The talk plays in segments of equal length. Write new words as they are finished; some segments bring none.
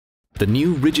The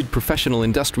new Ridgid Professional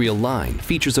Industrial line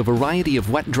features a variety of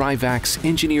wet-dry vacs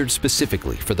engineered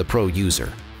specifically for the pro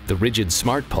user. The Ridgid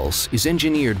Smart Pulse is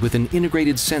engineered with an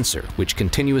integrated sensor which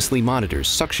continuously monitors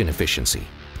suction efficiency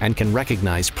and can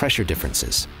recognize pressure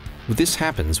differences. This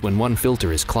happens when one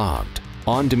filter is clogged.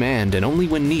 On demand and only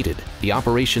when needed, the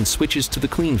operation switches to the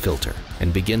clean filter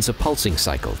and begins a pulsing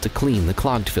cycle to clean the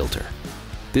clogged filter.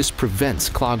 This prevents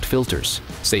clogged filters,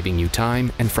 saving you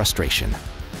time and frustration.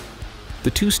 The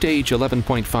two-stage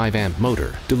 11.5 amp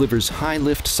motor delivers high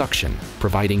lift suction,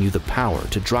 providing you the power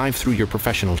to drive through your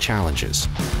professional challenges.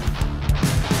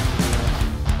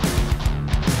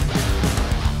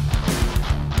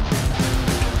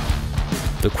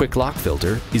 The quick lock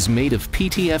filter is made of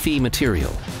PTFE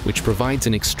material, which provides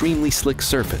an extremely slick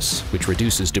surface which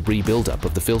reduces debris buildup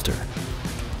of the filter.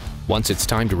 Once it's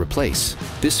time to replace,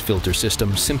 this filter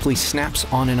system simply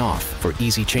snaps on and off for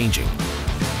easy changing.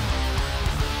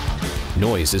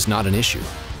 Noise is not an issue.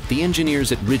 The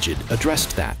engineers at Ridgid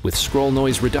addressed that with scroll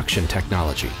noise reduction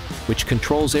technology, which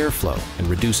controls airflow and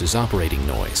reduces operating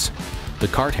noise. The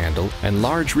cart handle and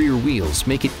large rear wheels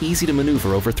make it easy to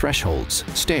maneuver over thresholds,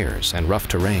 stairs, and rough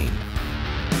terrain.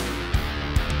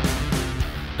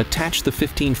 Attach the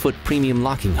 15-foot premium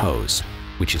locking hose,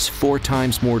 which is 4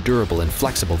 times more durable and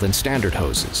flexible than standard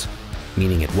hoses,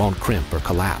 meaning it won't crimp or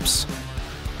collapse.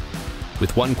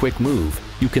 With one quick move,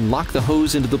 you can lock the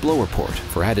hose into the blower port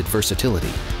for added versatility.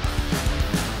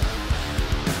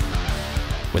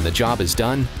 When the job is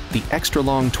done, the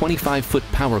extra-long 25-foot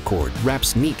power cord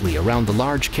wraps neatly around the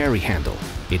large carry handle.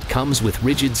 It comes with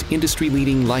Ridgid's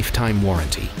industry-leading lifetime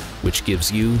warranty, which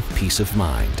gives you peace of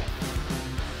mind.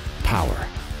 Power,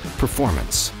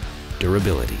 performance,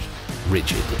 durability.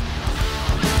 Ridgid.